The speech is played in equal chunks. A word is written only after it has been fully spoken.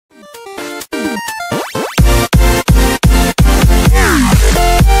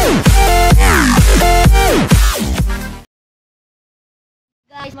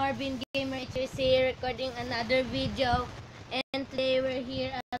guys, here recording another video, and today we're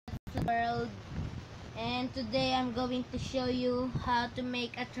here at the world, and today I'm going to show you how to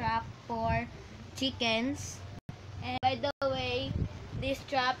make a trap for chickens. And by the way, this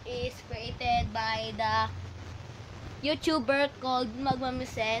trap is created by the YouTuber called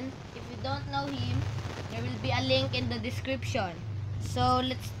Magmamusen. If you don't know him, there will be a link in the description. So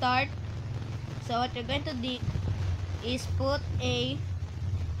let's start. So what you're going to do is put a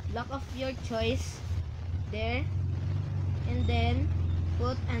block of your choice there, and then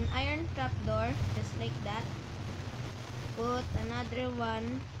put an iron trapdoor just like that. Put another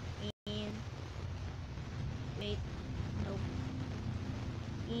one in, wait, no,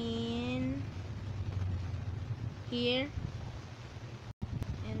 in here,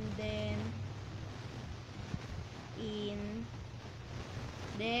 and then in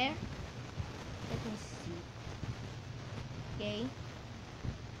there. Let me see. Okay,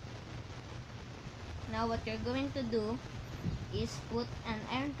 now what you're going to do is put an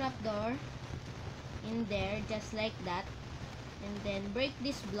iron trapdoor in there just like that, and then break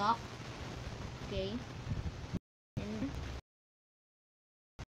this block. Okay, and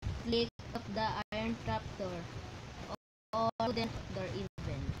click of the iron trapdoor or wooden trapdoor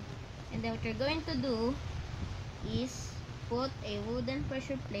even, and then what you're going to do is put a wooden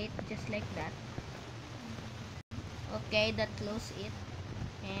pressure plate just like that. Okay, that close it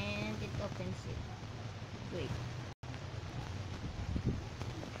and it opens it. Wait.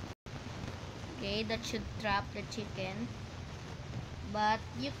 Okay, that should trap the chicken, but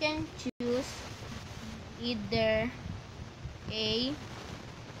you can choose either a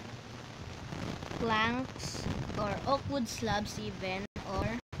planks or oak wood slabs even, or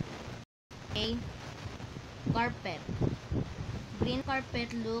a carpet. Green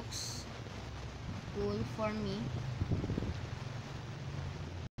carpet looks cool for me.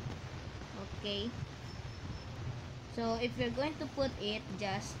 Okay, so if you're going to put it,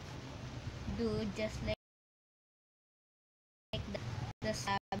 just do just like the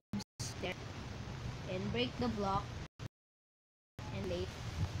slabs there, and break the block and lay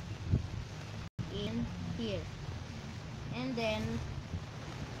in here. And then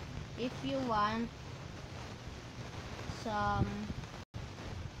if you want some,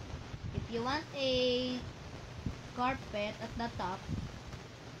 if you want a carpet at the top,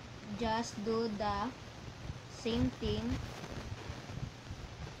 just do the same thing.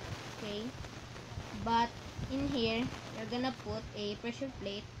 Okay, but in here you're gonna put a pressure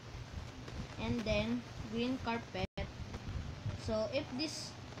plate and then green carpet. So if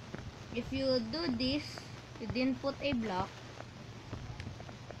you do this, you didn't put a block,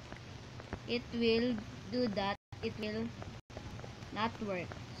 it will do that, it will not work.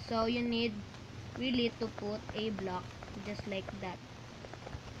 So you need really to put a block just like that.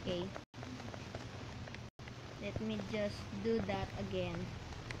 Okay, let me just do that again,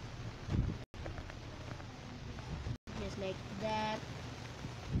 just like that,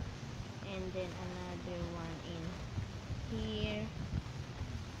 and then another one in here,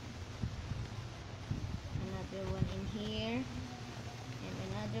 another one in here, and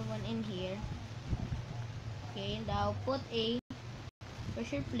another one in here. Okay, now put a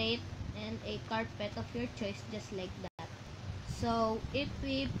pressure plate and a carpet of your choice just like that. So if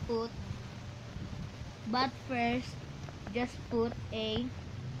we put, but first just put a,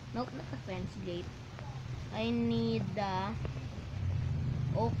 nope, not a fence gate, I need the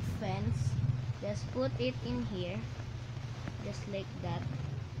oak fence. Just put it in here just like that,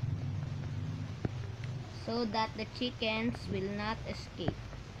 so that the chickens will not escape.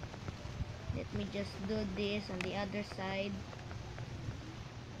 Let me just do this on the other side.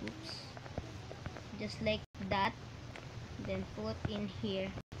 Oops, just like that, then put in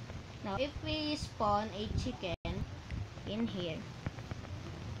here. Now if we spawn a chicken in here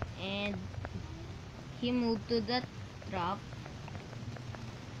and he moved to the trap,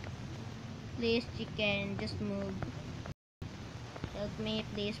 please chicken, just move, help me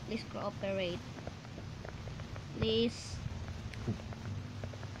please, please cooperate, please.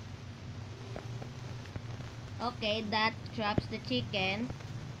 Okay, that traps the chicken.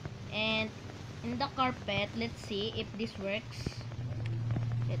 And in the carpet, let's see if this works.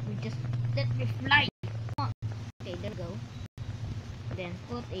 Let me fly. Okay, there we go. Then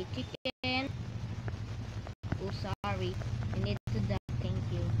put a chicken. Oh, sorry, I need to die. Thank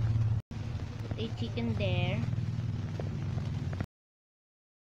you. Put a chicken there.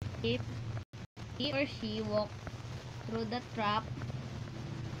 If he or she walk through the trap,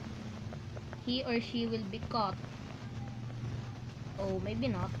 he or she will be caught. Oh, maybe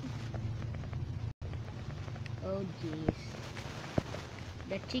not. Oh jeez.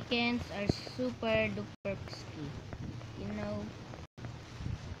 the chickens are super duper pesky, you know,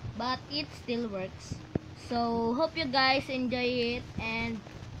 but it still works. So hope you guys enjoy it, and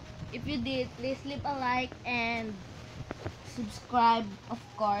if you did, please leave a like and subscribe, of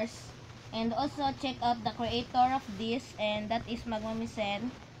course, and also check out the creator of this, and that is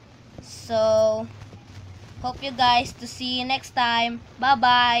Magmamusen. So hope you guys to see you next time. Bye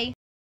bye.